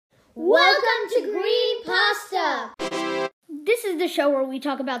Welcome to Green Pasta! This is the show where we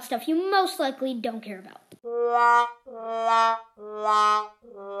talk about stuff you most likely don't care about.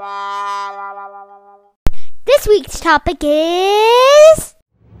 This week's topic is...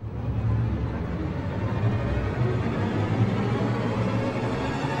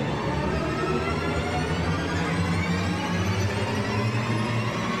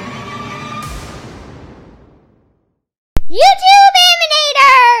 YouTube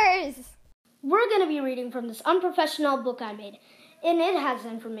Animators! We're going to be reading from this unprofessional book I made. And it has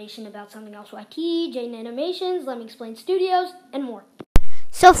information about Something Else YT, Jaden Animations, Let Me Explain Studios, and more.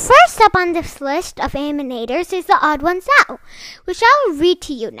 So first up on this list of animators is The Odd Ones Out, which I will read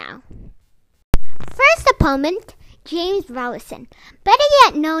to you now. First opponent, James Rowlison, better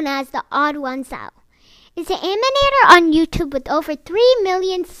yet known as The Odd Ones Out, is an animator on YouTube with over 3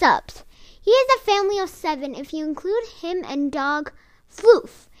 million subs. He has a family of 7 if you include him and dog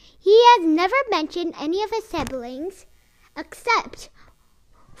Floof. He has never mentioned any of his siblings except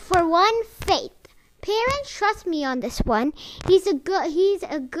for one, Faith. Parents, trust me on this one. He's a good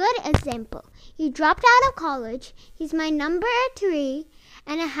example. He dropped out of college. He's my number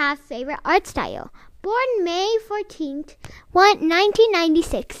 3.5 favorite art style. Born May 14th,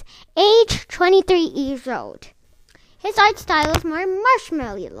 1996, age 23 years old. His art style is more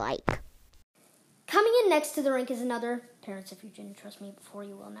marshmallow-like. Coming in next to the rank is another, parents, if you didn't trust me before,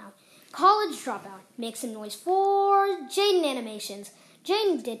 you will now. College dropout. Make some noise for Jaden Animations.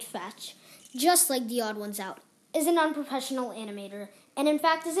 Jaden Ditchfetch, just like The Odd Ones Out, is an unprofessional animator, and in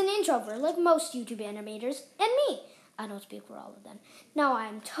fact is an introvert like most YouTube animators, and me. I don't speak for all of them. Now, I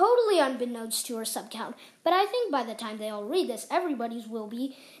am totally unbeknownst to her sub count, but I think by the time they all read this, everybody's will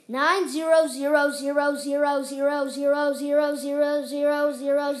be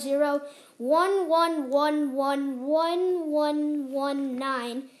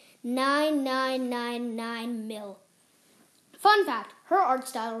mil. Fun fact, her art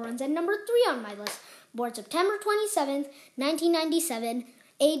style runs at number 3 on my list. Born September 27th, 1997,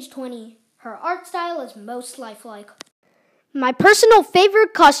 age 20. Her art style is most lifelike. My personal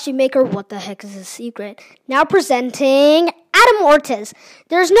favorite costume maker, what the heck is a secret? Now presenting Adam Ortiz.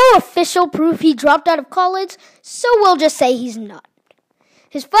 There's no official proof he dropped out of college, so we'll just say he's not.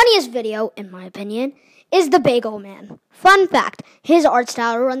 His funniest video, in my opinion, is The Bagel Man. Fun fact, his art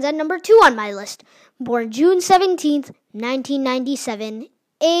style runs at number 2 on my list. Born June 17th, 1997,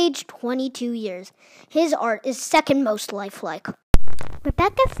 age 22 years. His art is second most lifelike.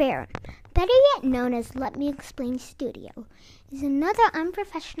 Rebecca Farron, better yet known as Let Me Explain Studio, is another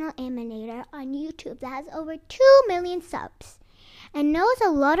unprofessional animator on YouTube that has over 2 million subs and knows a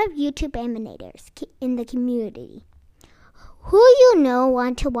lot of YouTube animators in the community who you know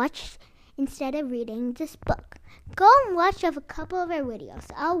want to watch instead of reading this book. Go and watch a couple of our videos.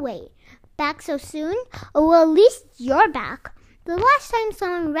 I'll wait. Back so soon? Or well, at least you're back. The last time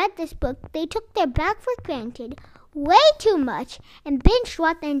someone read this book, they took their back for granted way too much and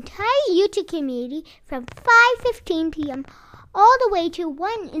binge-watched the entire YouTube community from 5:15 p.m. all the way to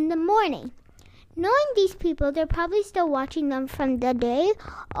 1 in the morning. Knowing these people, they're probably still watching them from the day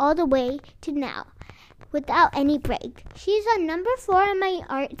all the way to now, without any break. She's on number 4 on my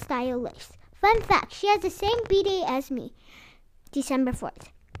art style list. Fun fact, she has the same B-Day as me, December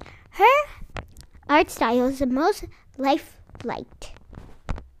 4th. Her art style is the most life-liked.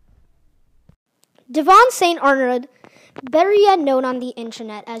 Devon St. Arnold, better yet known on the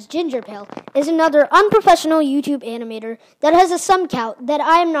internet as Ginger Pale, is another unprofessional YouTube animator that has a sub count that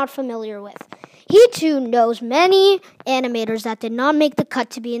I am not familiar with. He too knows many animators that did not make the cut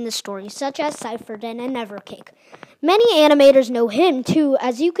to be in the story, such as Cypherden and Evercake. Many animators know him too,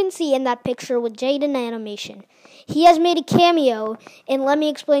 as you can see in that picture with Jaden Animation. He has made a cameo in Let Me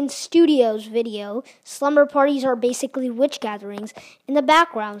Explain Studios video. Slumber parties are basically witch gatherings. In the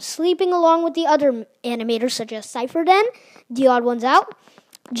background, sleeping along with the other animators such as Cypherden, The Odd Ones Out,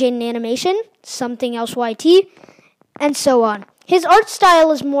 Jaden Animation, Something Else YT, and so on. His art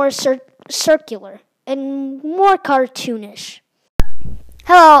style is more circular and more cartoonish.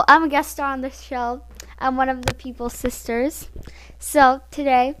 Hello, I'm a guest star on this show. I'm one of the People's Sisters. So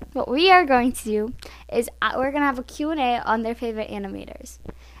today, what we are going to do is we're going to have a Q&A on their favorite animators.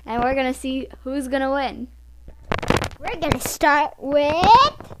 And we're going to see who's going to win. We're going to start with...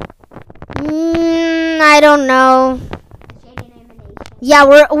 I don't know. Jaden Animation. Yeah,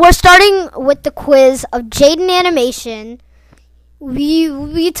 we're starting with the quiz of Jaden Animation.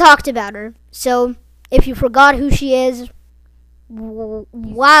 We talked about her. So, if you forgot who she is,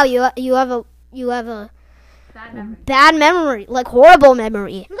 wow, you have a bad memory, like horrible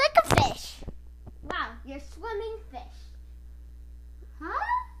memory. Like a fish. Wow, you're swimming fish. Huh?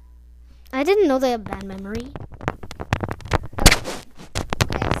 I didn't know they have bad memory.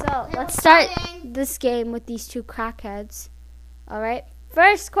 Okay, so let's start this game with these two crackheads. All right.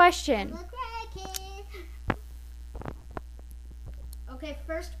 First question. Okay,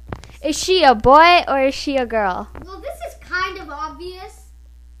 first. Is she a boy or is she a girl? Well, this is kind of obvious.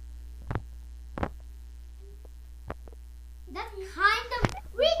 That's kind of.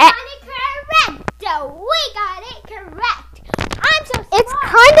 We got it correct. We got it correct. I'm so smart. It's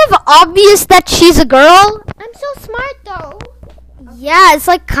kind of obvious that she's a girl. I'm so smart though. Yeah, it's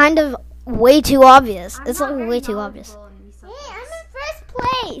like kind of way too obvious. It's like way too obvious. Hey, I'm in first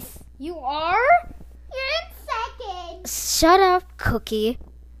place. You are? You're in second. Shut up, Cookie.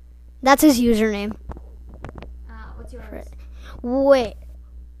 That's his username. What's yours? Wait,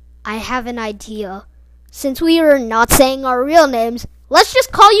 I have an idea. Since we are not saying our real names, let's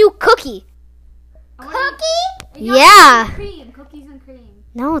just call you Cookie. Cookie? Yeah. Cream, cookies and cream.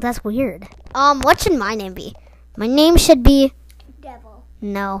 No, that's weird. What should my name be? My name should be... Devil.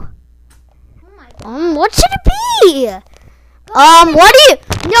 No. Oh my god. What should it be?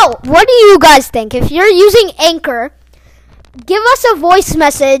 What do you guys think? If you're using Anchor, give us a voice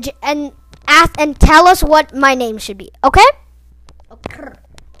message and tell us what my name should be, okay?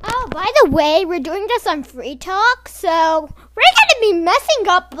 Oh, by the way, we're doing this on Free Talk, so we're gonna be messing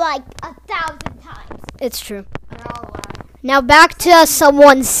up like 1,000 times. It's true. Now back to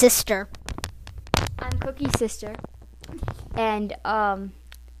someone's sister. I'm Cookie's sister. And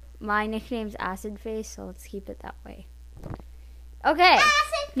my nickname's Acid Face, so let's keep it that way. Okay.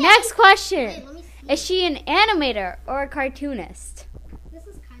 Next question. Wait, let me see. Is she an animator or a cartoonist? This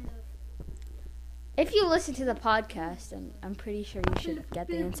is kind of... If you listen to the podcast, I'm pretty sure you should get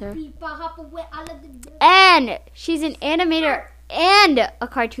the answer. And she's an animator and a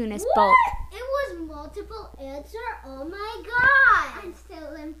cartoonist both. It was multiple answer? Oh my god! I'm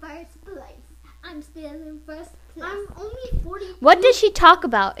still in first place. I'm only 40. What does she talk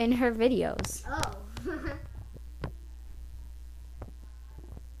about in her videos? Oh.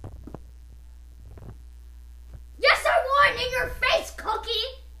 Yes, I won in your face, Cookie!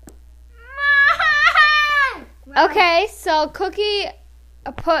 Okay, so Cookie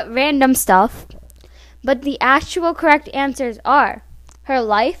put random stuff, but the actual correct answers are her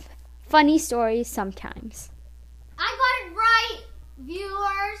life, funny stories sometimes. I got it right,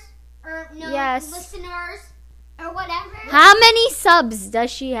 viewers, or no, Yes. listeners, or whatever. How many subs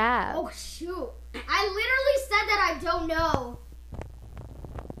does she have? Oh, shoot. I literally said that I don't know.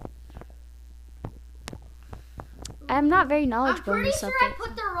 I'm not very I'm knowledgeable in pretty this sure subject. I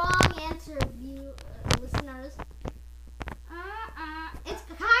put the wrong answer, listeners. It's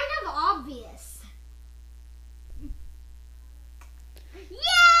kind of obvious.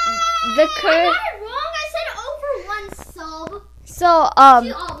 Yeah! The I got it wrong. I said over 1 sub. So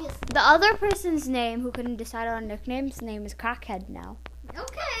She obviously. the other person's name who couldn't decide on nicknames name is Crackhead now. Okay,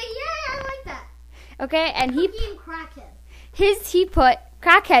 yeah, I like that. Okay, and Cookie and Crackhead.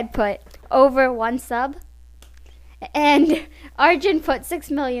 Crackhead put over 1 sub, and Arjun put 6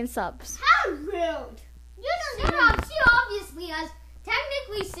 million subs. How rude! She obviously has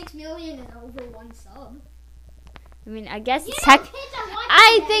technically 6 million and over 1 sub. I mean, I guess You it's know, kids are watching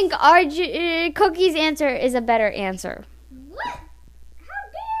I this. think Arjun Cookie's answer is a better answer. What? How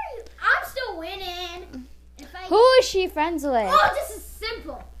dare you? I'm still winning. Who is she friends with? Oh, this is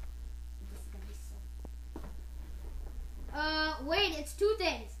simple. This is gonna be simple. Wait, it's 2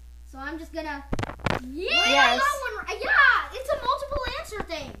 things. So I'm just gonna. Yeah, I Yes. got one. Yeah, it's a multiple answer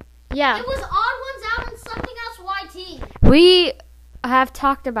thing. Yeah, It was odd ones out and something else YT. we have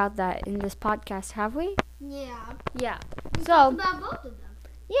talked about that in this podcast, have we? Yeah. Yeah. We So, talked about both of them.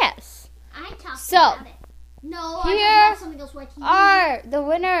 yes. I talked So, about it. No, Here I talked about something else YT. Are the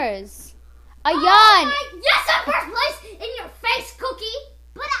winners Ayan? Yes, I'm first place in your face, Cookie.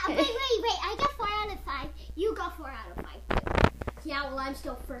 But wait, I got 4 out of 5. You got 4 out of 5. Yeah, well, I'm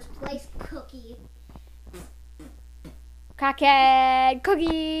still first place, Cookie. Crackhead,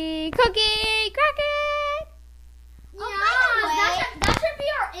 Cookie, Crackhead. Yeah, by the that should be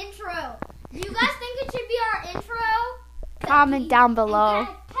our intro. Do you guys think it should be our intro? Comment down below.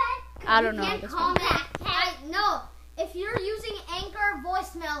 Pet. I don't You know. can't This comment. one. No, if you're using Anchor,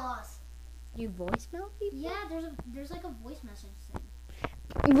 voicemail us. You voicemail people? Yeah, there's like a voice message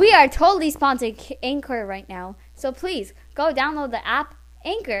thing. We are totally sponsored Anchor right now, so please go download the app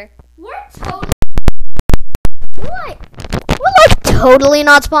Anchor. We're totally. What? We're like totally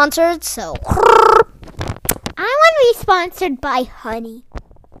not sponsored, so. I want to be sponsored by Honey.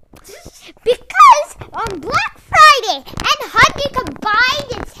 Because on Black Friday and Honey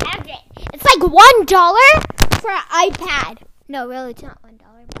combined, it's heaven. It's like $1 for an iPad. No, really, it's not $1.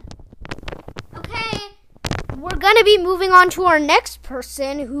 But we're going to be moving on to our next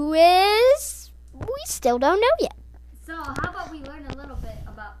person, who is... we still don't know yet. So, how about we learn a little bit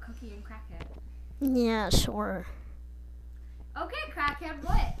about Cookie and Crackhead? Yeah, sure. Okay, Crackhead,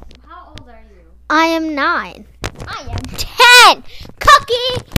 what? How old are you? I am 9. I am 10.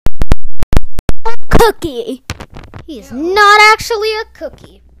 Cookie. He's not actually a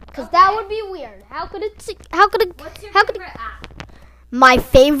cookie. Because that would be weird. What's your favorite app? My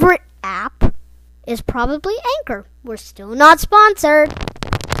favorite app is probably Anchor. We're still not sponsored.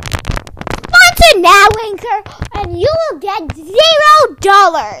 Sponsor now, Anchor, and you will get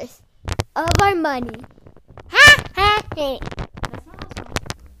 $0 of our money. Ha ha.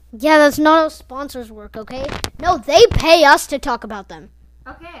 Yeah, that's not how sponsors work, okay? No, they pay us to talk about them.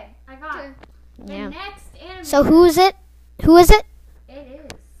 Okay, I got it. The Yeah. next animator. So who is it? Who is it? It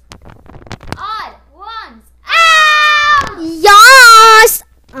is Odd Ones. Yes!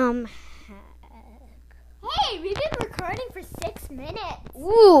 Hey, we've been recording for 6 minutes.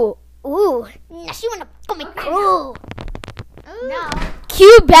 Ooh. Now she wanna call me Okay, cool. No.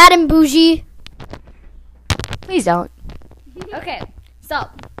 Cute, bad, and bougie. Please don't. Okay, so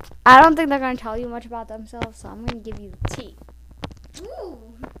I don't think they're going to tell you much about themselves, so I'm going to give you tea.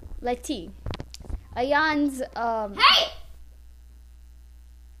 Ooh. Like tea. Ayan's, Hey!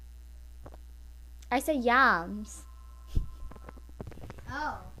 I said yams.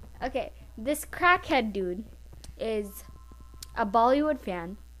 Oh. Okay, this crackhead dude is a Bollywood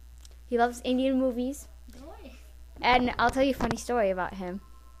fan. He loves Indian movies. And I'll tell you a funny story about him.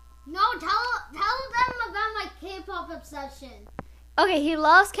 No, tell them about my K-pop obsession. Okay, he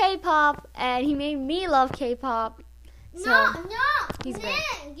loves K-pop, and he made me love K-pop. So, No, he's great.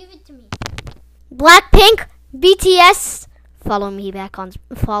 give it to me. Blackpink, BTS. Follow me back on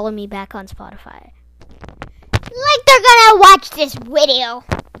Spotify. Like they're gonna watch this video.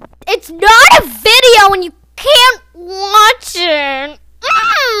 It's not a video and you can't watch it.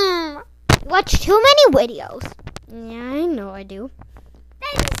 Watch too many videos. Yeah, I know I do.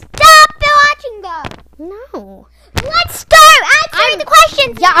 Then stop watching them. No. Let's start answering the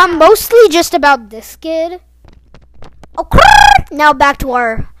questions. Yeah, I'm mostly just about this kid. Oh, now back to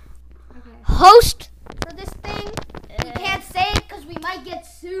our host For this thing, we can't say it because we might get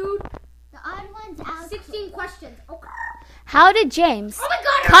sued. The odd ones out. 16 questions. How did James Oh my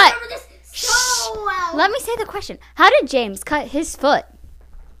god, cut? I remember this so well. Let me say the question. How did James cut his foot?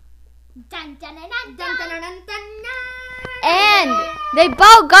 Dun, dun, dun, dun, dun, dun, dun, dun, dun. And they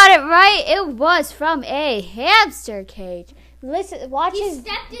both got it right. It was from a hamster cage. Listen, watch He his.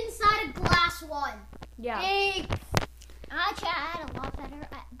 stepped inside a glass one. Yeah. Hey. I tried a lot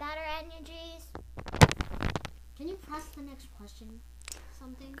better energies. Can you press the next question?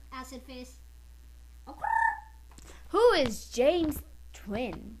 Something? Acid face. Who is James'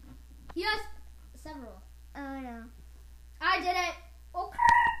 twin? He has several. Oh no. I did it.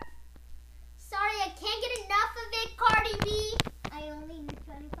 Sorry, I can't get enough of it, Cardi B. I only need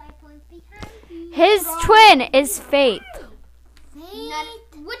 25 points behind you. His twin is Faith.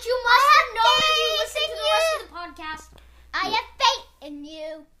 Which you must have known if you listen to the rest of the podcast. I have faith in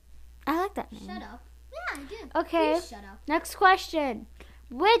you. I like that name. Shut up. Yeah, I do. Okay. Please shut up. Next question.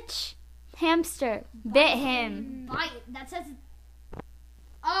 Which hamster bit him? Bite. That says.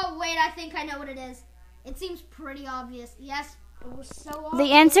 Oh wait, I think I know what it is. It seems pretty obvious. Yes, it was so obvious.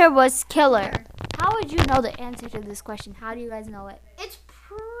 The answer was Killer. How would you know the answer to this question? How do you guys know it? It's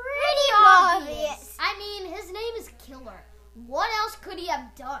pretty obvious. I mean, his name is Killer. What else could he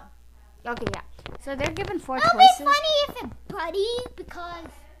have done? Okay, yeah. So they're given 4 It'll choices. be funny if it Buddy, because,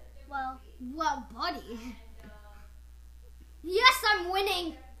 well, Buddy. Yes, I'm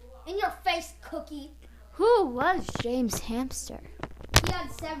winning. In your face, Cookie. Who was James' hamster? He had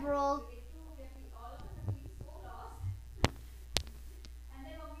several.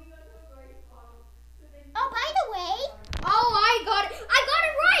 Oh, by the way. Oh, I got it. I got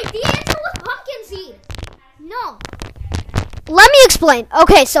it right. The answer was pumpkin seed. No. Let me explain.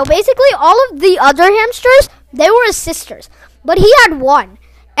 Okay, so basically all of the other hamsters, they were his sisters. But he had one.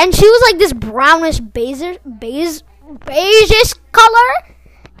 And she was like this brownish beige color.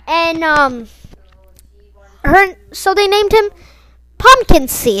 And so they named him Pumpkin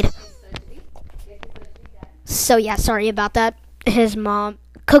Seed. So yeah, sorry about that.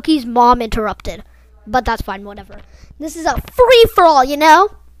 Cookie's mom interrupted. But that's fine, whatever. This is a free-for-all, you know?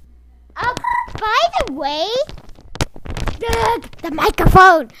 By the way, the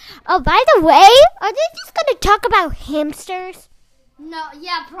microphone. Oh, by the way, are they just going to talk about hamsters? No,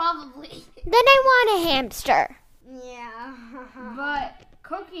 yeah, probably. Then I want a hamster. Yeah. But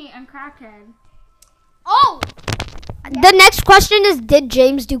Cookie and Crackhead. Oh! The next question is, did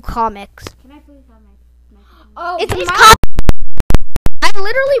James do comics? Can I please have my Oh, It's this my. I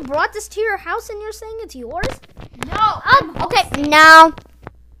literally brought this to your house and you're saying it's yours? No. Okay, now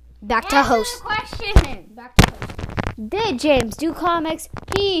back to host. Question. Back to host. Did James do comics?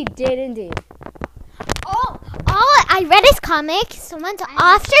 He did indeed. Oh, I read his comics. The ones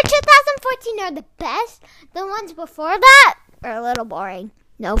after 2014 are the best. The ones before that are a little boring.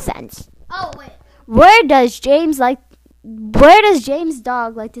 No offense. Oh, wait. Where does James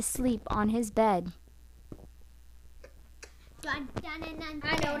dog like to sleep on his bed? I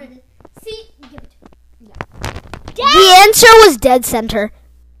know what it is. See, give it to me. The answer was dead center.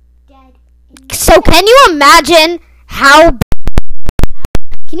 Dead. So can you imagine how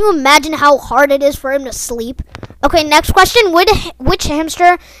hard it is for him to sleep? Okay, next question. Which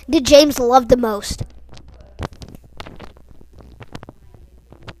hamster did James love the most?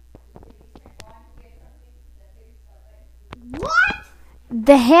 What?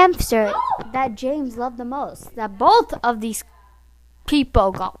 The hamster that James loved the most, that both of these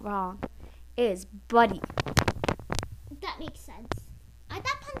people got wrong, is Buddy. That makes sense. I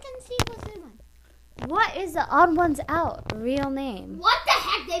thought Pumpkin Seed was the one. What is the odd ones out real name? What the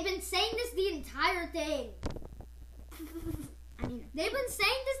heck? They've been saying this the entire thing. They've been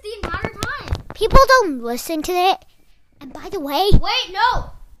saying this the entire time. People don't listen to it. And by the way, Wait,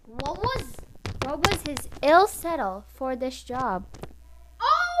 no. What was his ill settle for this job?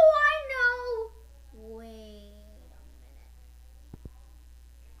 Oh, I know. Wait a minute.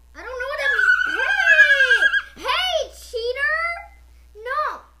 I don't know what that means. Hey, cheater! No,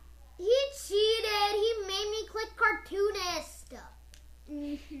 he cheated. He made me click cartoonist.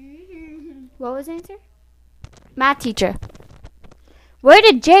 What was the answer? Math teacher. Where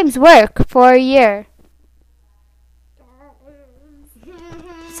did James work for a year?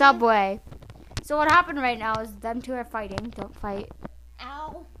 Subway. So what happened right now is them two are fighting. Don't fight.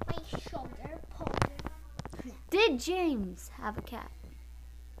 ow, my shoulder. Did James have a cat?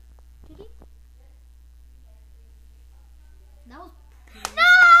 Did he? That was No!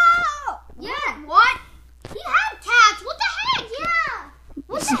 yeah. What? He had cats. What the heck? Yeah.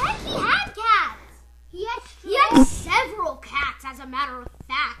 What the heck? He had cats. He had several cats, as a matter of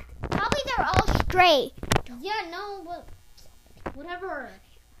fact. Probably they're all stray. Yeah, no, but whatever.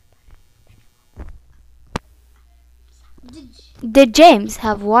 Did James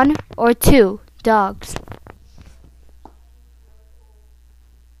have one or two dogs?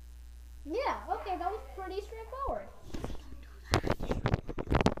 Yeah, okay, that was pretty straightforward.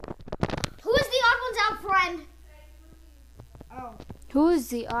 Who is the odd ones out friend? Oh. Who is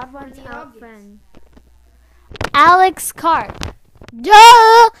the odd ones Pretty out obvious. friend? Alex Carr.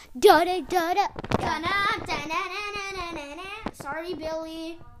 Duh! Da da da da. Sorry,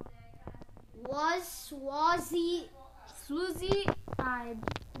 Billy. Was Swazzy. Swoozy eyed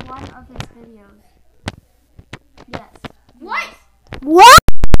one of his videos. Yes. What? What?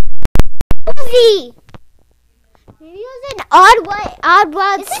 He was an odd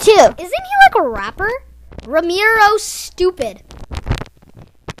ones too. Isn't he like a rapper? Ramiro Stupid.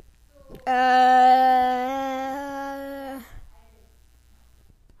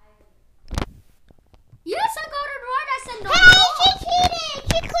 Yes, I got it right. I said no. Hey, she cheated!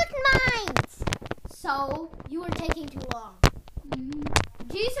 She clicked mines! So, you were taking too long.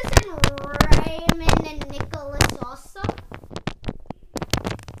 Jesus and Raymond and Nicholas also.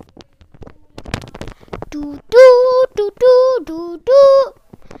 Do do do do do do.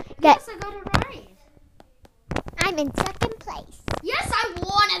 Yes, I got it right. I'm in second place. Yes, I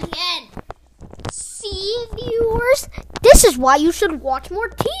won again. See, viewers, this is why you should watch more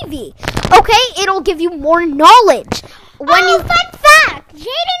TV. Okay, it'll give you more knowledge. Fun fact!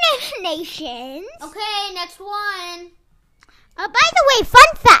 Jaden Animations. Okay, next one. By the way,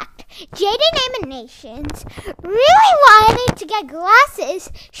 fun fact. Jaden Animations really wanted to get glasses.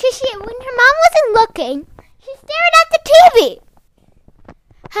 When her mom wasn't looking, she stared at the TV.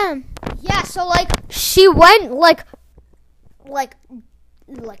 Yeah, so she went like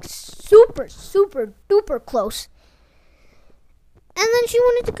super duper close. And then she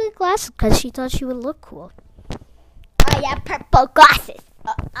wanted to get glasses because she thought she would look cool. Oh yeah, purple glasses.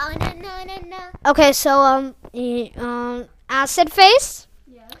 Oh no. Okay, so Acid Face.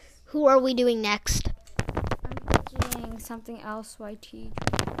 Yes. Who are we doing next? I'm doing something else, YT.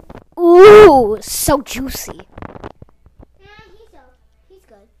 Ooh, so juicy. He's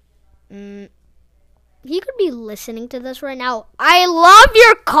good. He could be listening to this right now. I love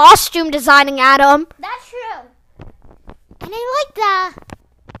your costume designing, Adam. That's true. And I like the.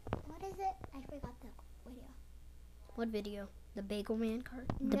 What is it? I forgot the video. What video? The Bagel Man card?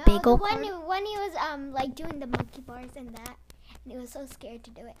 The Bagel one card? when he was like doing the monkey bars and that, and he was so scared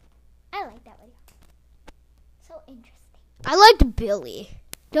to do it. I like that video. so interesting. I liked Billy.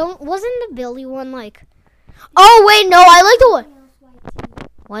 Wasn't the Billy one like? Oh wait, no, I like the one.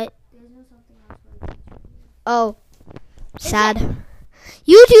 What? Oh, sad.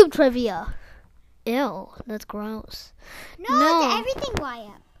 YouTube trivia. Ew, that's gross. No, it's everything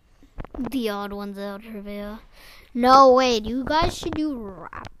YF. The odd ones out trivia. No, wait, you guys should do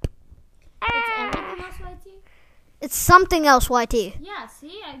rap. It's everything else YT? It's something else, YT. Yeah,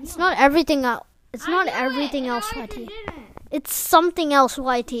 see? I knew It's it. not everything else. It's I not knew everything it, else, and I YT. didn't. It's something else,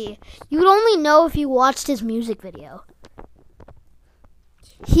 YT. You'd only know if you watched his music video.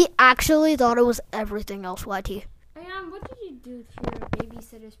 He actually thought it was everything else, YT. What did you do to your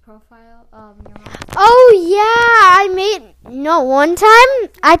babysitter's profile? Your mom? Oh yeah, one time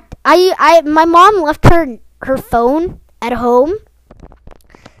my mom left her phone at home,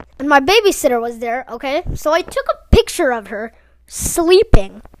 and my babysitter was there. Okay, so I took a picture of her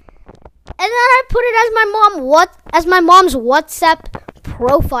sleeping, and then I put it as my mom's WhatsApp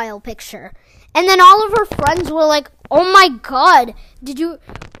profile picture, and then all of her friends were like, "Oh my god, did you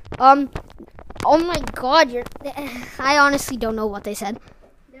oh my god, I honestly don't know what they said."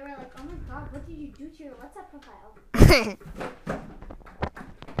 They were like, oh my god, what did you do to your WhatsApp profile?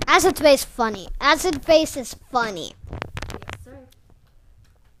 Acid face funny. Acid face is funny. Yes, sir.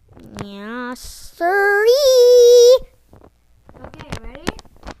 Yeah, sorry. Okay, ready?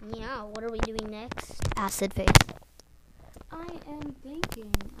 Yeah, what are we doing next? Acid face. I am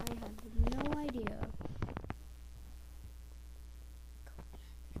thinking. I have no idea.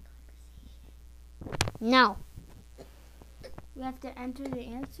 No. We have to enter the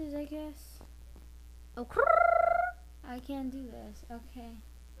answers, I guess. Oh, I can't do this. Okay.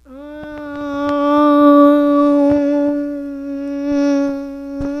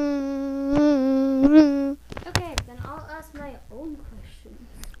 Okay, then I'll ask my own questions.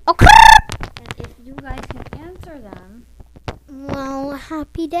 And if you guys can answer them. Well,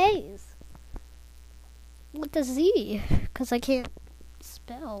 happy days. With the Z, because I can't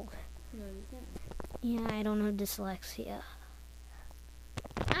spell. No, you can't. Yeah, I don't have dyslexia.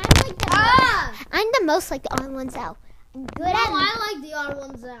 I'm the most like the odd ones out. I'm good at I like the odd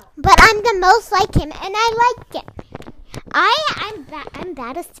ones out. but I'm the most like him, and I like him. I'm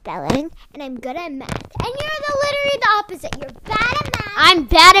bad at spelling, and I'm good at math. And you're literally the opposite. You're bad at math. I'm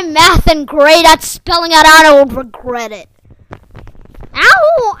bad at math and great at spelling it out. I would regret it.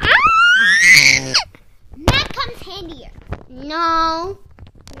 Ow! Ow! Math comes handier. No.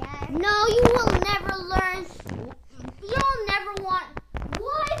 Yeah. No, you will never learn. You'll never want.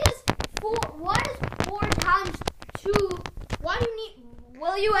 What is 4 times 2? Why do you need?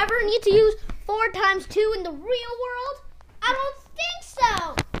 Will you ever need to use 4 times 2 in the real world? I don't think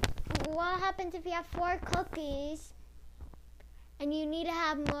so. What happens if you have 4 cookies, and you need to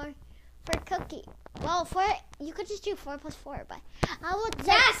have more for cookie? Well, you could just do 4 plus 4, but I would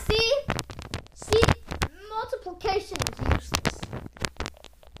say. Yeah, see, multiplication is useless.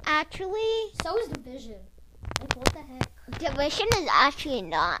 Actually, So is division. Like, what the heck? division is actually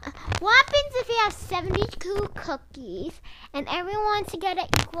not. What happens if you have 72 cookies and everyone wants to get an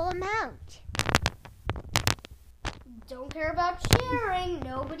equal amount? Don't care about sharing.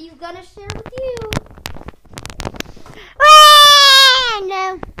 Nobody's gonna share with you.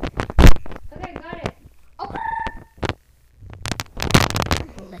 No. Okay, got it.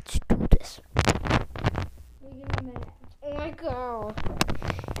 Let's do this. Give me a minute. Oh my god.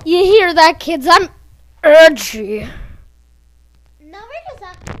 You hear that, kids? I'm edgy. Nobody does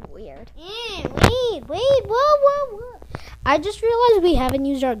that weird. Wait. Whoa. I just realized we haven't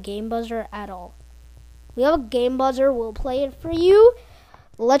used our game buzzer at all. We have a game buzzer. We'll play it for you.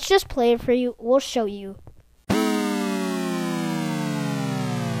 Let's just play it for you. We'll show you.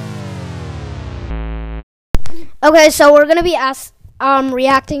 Okay, so we're gonna be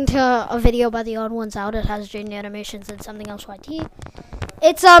reacting to a video by the Odd Ones Out. It has Jaden Animations and something else YT.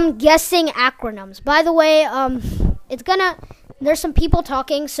 It's guessing acronyms. By the way, there's some people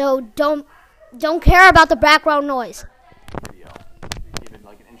talking, so don't care about the background noise. Video. Give it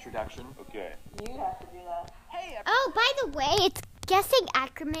like an introduction. Okay. Oh, by the way, it's guessing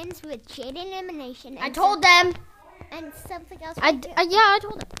acronyms with Jaden Animation. I told them. And something else. I told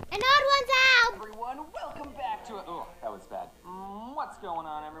them. And odd ones out. Everyone, welcome back to it. Oh, that was bad. What's going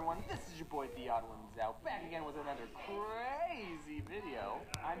on, everyone? This is your boy, The Odd Ones Out, back again with another crazy video.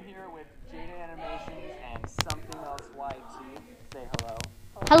 I'm here with Jaden Animations and something else YT. Say hello.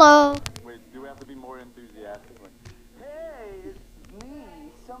 Hello. Wait, do we have to be more enthusiastic? Like, hey, it's me,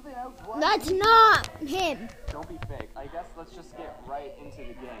 something else YT. That's not him. Don't be fake. I guess let's just get right into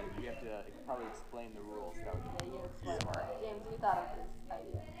the game. You have to probably explain the rules. That would be smart. James, you thought of this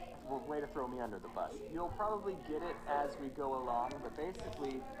idea. Well, way to throw me under the bus. You'll probably get it as we go along, but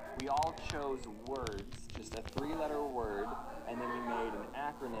basically, we all chose words, just a 3-letter word, and then we made an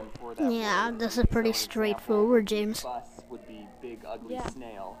acronym for that Yeah, word. this is pretty So, straightforward, example, James. Bus would be big ugly Yeah.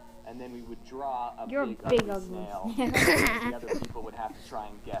 snail, and then we would draw a You're a big, big ugly ugly snail. snail. And the other people would have to try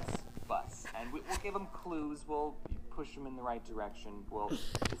and guess bus. And we'll give them clues. We'll push them in the right direction.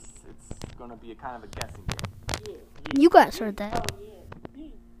 It's going to be a kind of a guessing game. You guys heard that.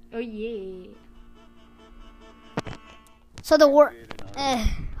 Oh yeah. So the word.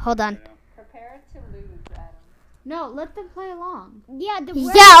 Hold on. Prepare to lose, Adam. No, let them play along. Yeah, the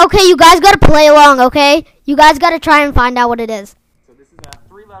word. Yeah, okay, you guys gotta play along, okay? You guys gotta try and find out what it is. So this is a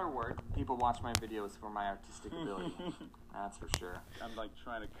 3-letter word. People watch my videos for my artistic ability. That's for sure. I'm like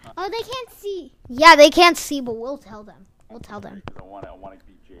trying to. Oh, they can't see. Yeah, they can't see, but we'll tell them. We'll tell them. I want to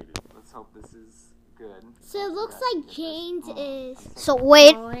be jaded. Let's hope this is good. So it looks like James is. So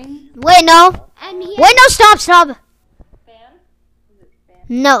wait, Rolling. no. And he Wait, no, stop. Fan? Is it fan?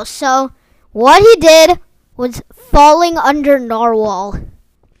 No, so what he did was falling under narwhal.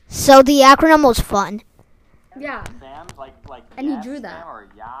 So the acronym was fun. Yeah. Spam? Like And he yes drew spam that. or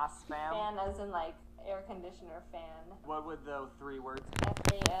yas spam? Fan as in like air conditioner fan. What would the 3 words?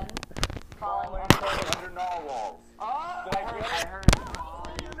 F-A-N. Falling Under narwhals. Oh, Did I get it? I heard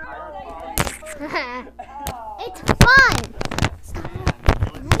falling. It's fun.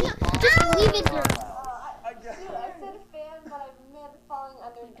 Just leave it here. I said fan, but I meant falling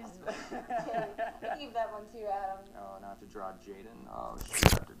under. Keep that one too, Adam. Oh, not to draw Jaden. Oh, shoot,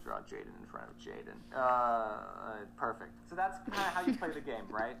 I have to draw Jaden in front of Jaden. Perfect. So that's kind of how you play the game,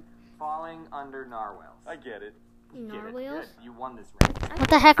 right? Falling under narwhals. I get it. Get it. Narwhals? Good. You won this round. What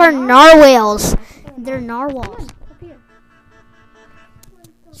the heck are narwhals? They're narwhals. Up here.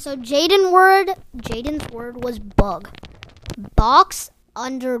 So Jaden's word was bug. Box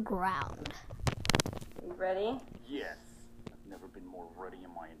underground. You ready? Yes. I've never been more ready in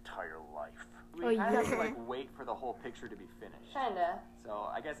my entire life. We kind of have to like wait for the whole picture to be finished. Kinda. So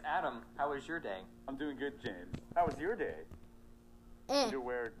I guess Adam, how was your day? I'm doing good, James. How was your day?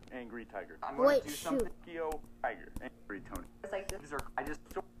 Underwear, angry tiger. I'm going Wait, to do shoot. something. Keo, tiger. Angry Tony. It's like this. These are, I just.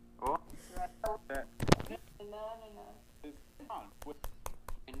 Oh. That No. is on.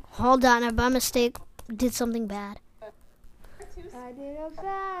 Hold on, I by mistake did something bad. I did a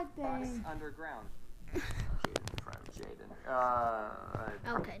bad Box thing. underground. Jaden in front of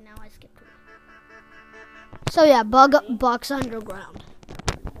Jaden. Okay, now I skipped it. So yeah, box underground.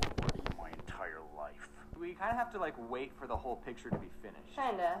 More ready in my entire life. We kind of have to like wait for the whole picture to be finished.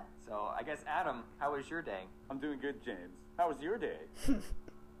 Kinda. So I guess Adam, how was your day? I'm doing good, James. How was your day? It's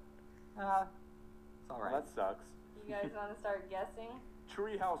all Well, right. that sucks. You guys want to start guessing?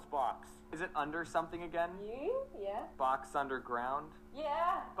 Treehouse box. Is it under something again? You? Yeah. Box underground.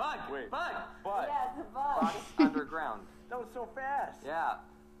 Yeah. Bug. Wait. Bug. But Yeah, it's a bug. Box underground. that was so fast. Yeah.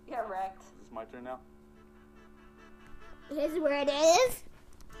 Get wrecked. Is this my turn now? Here's where it is.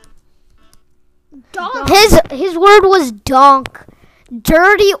 His word was donk.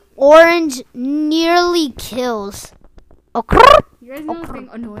 Dirty orange nearly kills. Oh, You guys know this thing,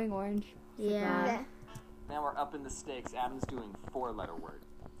 annoying orange. yeah. Now we're up in the stakes. Adam's doing 4-letter word.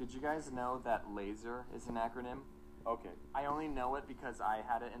 Did you guys know that laser is an acronym? Okay. I only know it because I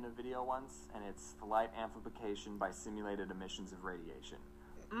had it in a video once, and it's the light amplification by simulated emissions of radiation.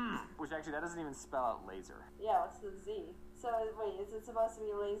 Which actually, that doesn't even spell out laser. Yeah, what's the Z? So, wait, is it supposed to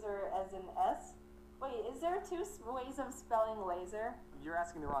be laser as in S? Wait, is there 2 ways of spelling laser? You're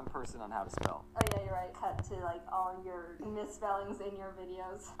asking the wrong person on how to spell. Oh, yeah, you're right. Cut to, like, all your misspellings in your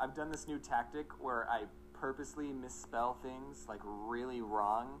videos. I've done this new tactic where I purposely misspell things, like, really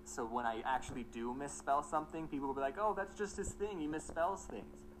wrong. So when I actually do misspell something, people will be like, oh, that's just his thing. He misspells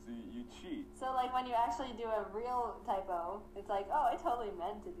things. So you cheat. So, like, when you actually do a real typo, it's like, oh, I totally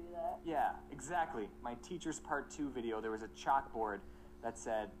meant to do that. Yeah, exactly. My teacher's part 2 video, there was a chalkboard that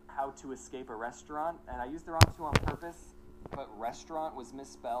said how to escape a restaurant, and I used the wrong 2 on purpose, but restaurant was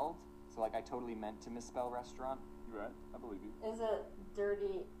misspelled, so like I totally meant to misspell restaurant. You're right. I believe you. Is it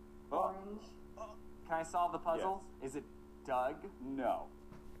dirty Oh. orange? Can I solve the puzzle? Is it Doug? No.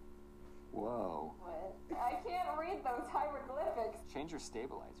 Whoa. What? I can't read those hieroglyphics. Change your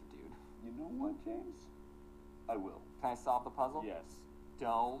stabilizer, dude. You know what, James? I will. Can I solve the puzzle? Yes.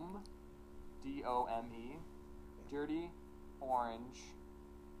 Dome, D-O-M-E, dirty, orange,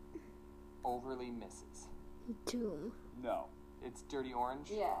 overly misses. Doom. No. It's dirty orange?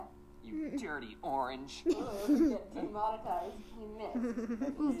 Yeah. You dirty orange. Ooh, you get demonetized. You missed.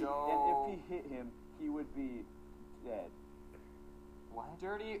 And if he hit him, he would be dead. What?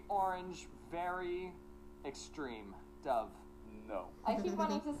 Dirty orange, very extreme. Dove. No. I keep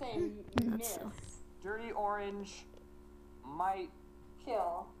wanting to say miss. Dirty orange might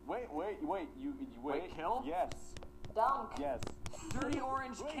Kill. Wait. You wait. Wait, kill? Yes. Dunk. Yes. dirty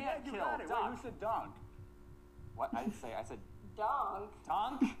orange Wait, can't yeah, you kill. got it. Dunk. Wait, who said dunk? What? I didn't say. I said Donk.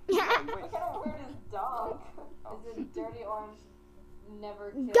 donk. What kind of word is donk? Is it dirty orange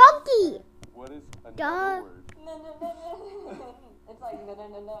never kills? Donkey. What is another Dunk. word? No. It's like no.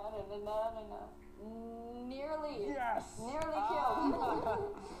 Nearly. Yes. Nearly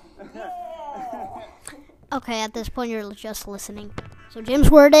killed. Yeah. Okay, at this point you're just listening. So James'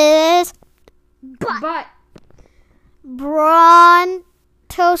 word is But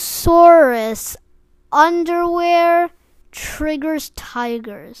Brontosaurus. Underwear triggers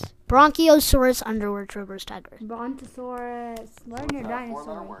tigers. Bronchiosaurus underwear triggers tigers. Brontosaurus. Learn your Four-letter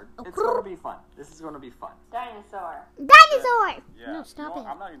dinosaur. word. It's gonna be fun. This is gonna be fun. Dinosaur. Dinosaur. Yeah. No, stop it.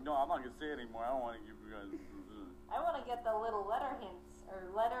 I'm not gonna say it anymore. I don't want to give you guys. I want to get the little letter hints or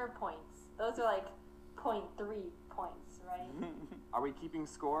letter points. Those are like 0.3 points, right? Are we keeping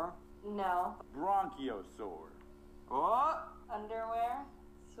score? No. Bronchiosaur. Oh! Underwear.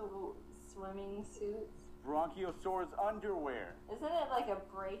 Swimming suits. Bronchiosaurus underwear. Isn't it like a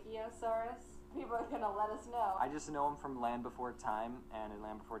brachiosaurus? People are gonna let us know. I just know them from Land Before Time, and in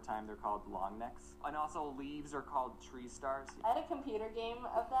Land Before Time they're called long necks. And also leaves are called tree stars. I had a computer game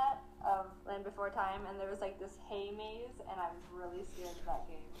of that, of Land Before Time, and there was like this hay maze, and I was really scared of that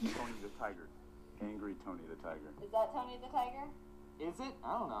game. Tony the Tiger. Angry Tony the Tiger. Is that Tony the Tiger? Is it?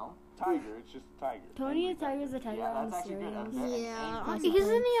 I don't know. Tiger. It's just a tiger. Tony the Tiger's a tiger Yeah, on that's actually good. cereal. Okay. Yeah, Angry. he's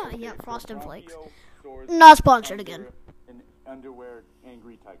in the Frosted Flakes. Bronchiosaurus Not sponsored again. An underwear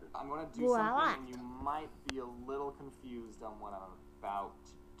angry tiger. I'm gonna do Voila. something, and you might be a little confused on what I'm about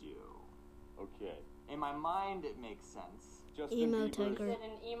to do. Okay. In my mind, it makes sense. Justin Emo Bieber's tiger. Is it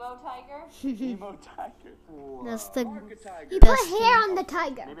an emo tiger? Emo tiger. That's the Orca tiger. He put best hair on the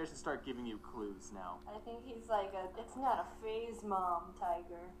tiger. Maybe I should start giving you clues now. I think he's like it's not a phase mom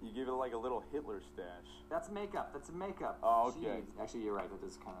tiger. You give it like a little Hitler stash. That's makeup. That's a makeup. Oh, okay. Jeez. Actually, you're right. That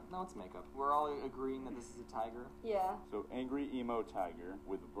is kind of... No, it's makeup. We're all agreeing that this is a tiger. Yeah. So angry emo tiger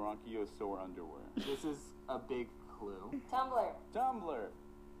with bronchiosaur underwear. This is a big clue. Tumblr. Tumblr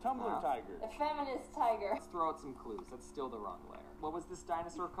Wow. tiger. A feminist tiger. Let's throw out some clues. That's still the wrong layer. What was this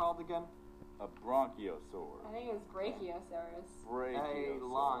dinosaur called again? A bronchiosaur. I think it was Brachiosaurus. A Brachiosaur.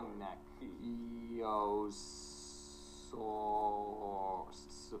 long neck.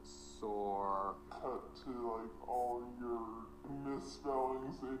 Soar. Cut to like all your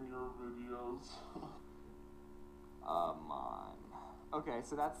misspellings in your videos. On. Okay,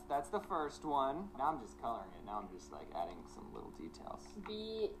 so that's the first one. Now I'm just coloring it. Now I'm just like adding some little details.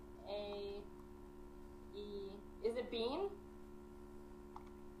 B-A-E. Is it bean?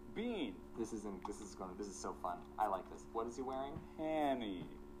 Bean. This is so fun. I like this. What is he wearing? Panties.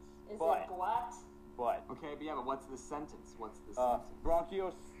 Is Butt. it what? Butt. Okay, but yeah, but what's the sentence? What's the sentence?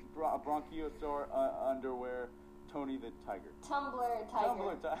 Bronchiosaur underwear. Tony the tiger. Tumblr tiger.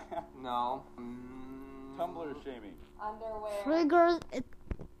 Tumblr tiger. No. Tumblr shaming. Underwear. Triggers.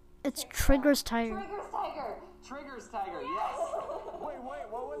 It's Triggers tiger. Triggers tiger. Triggers tiger, yes. Wait,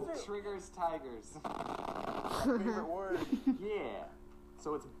 what was it? Triggers tigers. Favorite word. Yeah.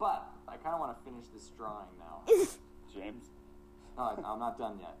 So it's butt. I kind of want to finish this drawing now. James. No, I'm not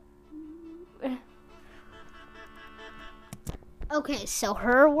done yet. Okay, so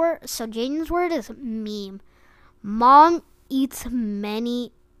her word. So Jaden's word is meme. Mom eats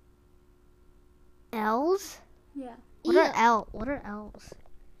many L's. Yeah. What are L's?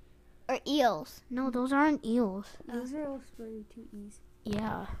 Or eels? No, those aren't eels. Those are all spelled two E's.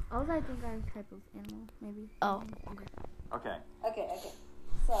 Yeah. Owls, I think, are a type of animal, maybe. Oh. Okay. Okay. Okay.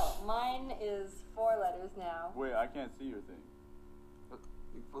 So mine is 4 letters now. Wait, I can't see your thing.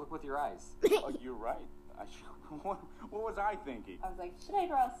 Look with your eyes. Oh, you're right. What was I thinking? I was like, should I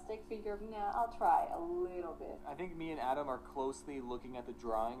draw a stick figure? Nah, I'll try a little bit. I think me and Adam are closely looking at the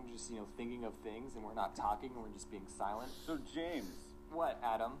drawing, just, thinking of things, and we're not talking, we're just being silent. So James, What,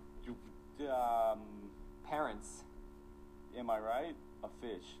 Adam? you Parents. am I right? A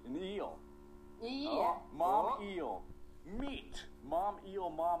fish, an eel. Yeah. Mom Oh. eel. Meat. Mom eel,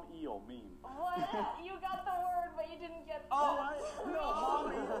 meme. What? You got the word, but you didn't get the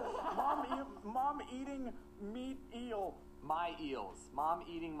Mom eating meat eel. My eels. Mom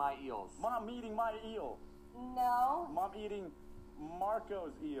eating my eels. Mom eating my eel. No. Mom eating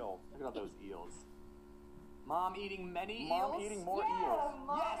Marco's eel. Look at all those eels. Mom eating many Mom eels? eating more Yeah, eels.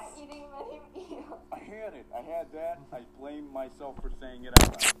 Mom Yes! eating I had it. I had that. I blame myself for saying it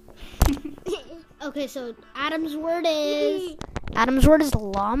out loud. Okay, so Adam's word is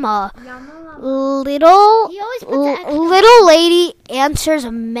llama. Little He always puts the extra- little lady answers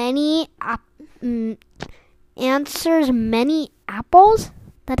many apples.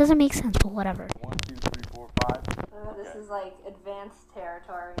 That doesn't make sense, but whatever. 1, 2, 3, 4, 5. This is like advanced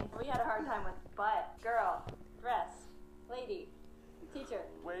territory. We had a hard time with butt, girl, dress, lady, teacher.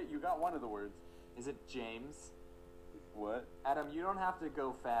 Wait, you got one of the words. Is it James? What? Adam, you don't have to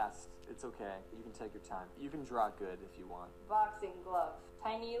go fast. It's okay. You can take your time. You can draw good if you want. Boxing glove.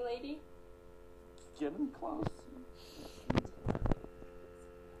 Tiny lady. Getting close.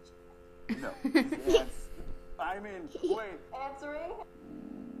 No. Wait. Answering.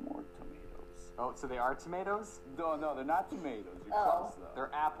 More tomatoes. Oh, so they are tomatoes? No, they're not tomatoes. You're Oh. close, though.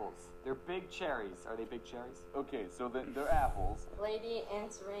 They're apples. They're big cherries. Are they big cherries? Okay, so they're apples. Lady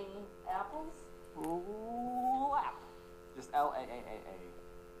answering apples. Lap. Just L-A-A-A-A.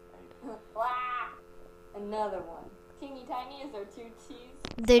 Blah. Another one. Teeny tiny. Is there 2 T's?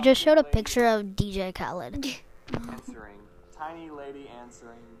 They just showed a picture of DJ Khaled Answering. Tiny lady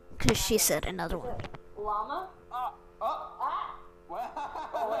answering. because she said another one. Llama. Ah.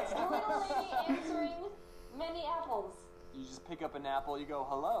 Little lady answering many apples. You just pick up an apple, you go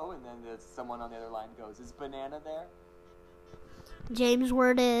hello, and then there's someone on the other line goes, is banana there? James'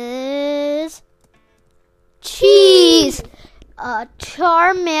 word is cheese.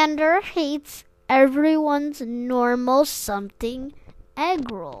 Charmander hates everyone's normal something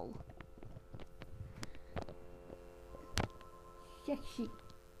egg roll. Yeah.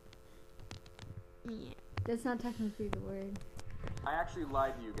 That's not technically the word. I actually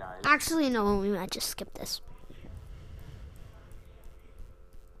lied to you guys. Actually, no, we might just skip this.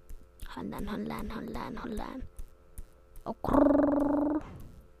 Hold on.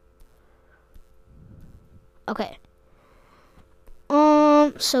 Okay.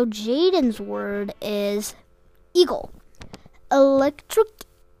 So Jaden's word is eagle. Electric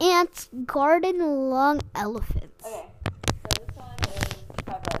ants garden long elephants. Okay. So this one is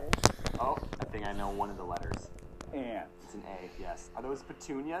 5 letters. Oh, I think I know one of the letters. And It's an A, yes. Are those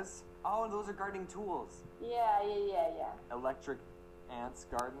petunias? Oh, and those are gardening tools. Yeah. Electric ants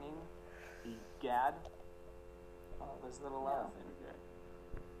gardening. Egad. Oh, there's a little elephant.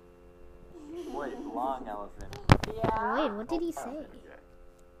 Wait, long elephant. Yeah. Wait, what did he say?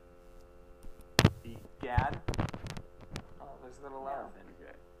 Egad. Oh, there's a little elephant.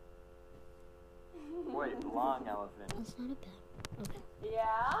 Wait, long elephant. That's not a bad.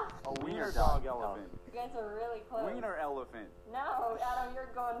 Yeah. a wiener dog elephant. You guys are really close. Wiener elephant. No, Adam, you're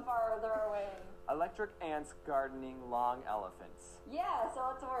going farther away. Electric ants gardening long elephants. Yeah. So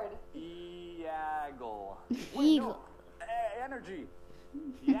what's the word? Eagle. Eagle. Energy.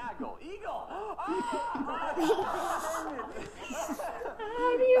 Eagle. Eagle.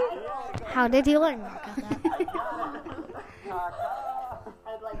 How did he learn?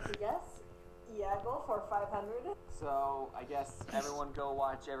 I'd like to guess Iago for 500. So, I guess everyone go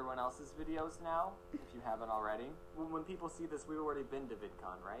watch everyone else's videos now, if you haven't already. When people see this, we've already been to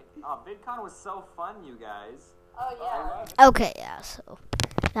VidCon, right? VidCon was so fun, you guys. Oh yeah. Okay, yeah, so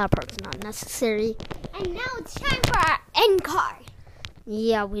that part's not necessary. And now it's time for our end card.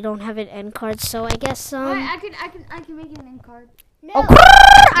 Yeah, we don't have an end card, so I guess I can make an end card. No. Oh,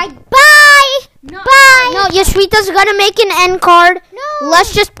 bye. No. Bye. No, Yashrita's gonna make an end card. No.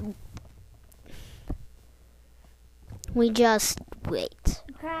 Let's just. We just wait.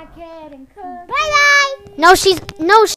 Crackhead and cook. Bye bye. No,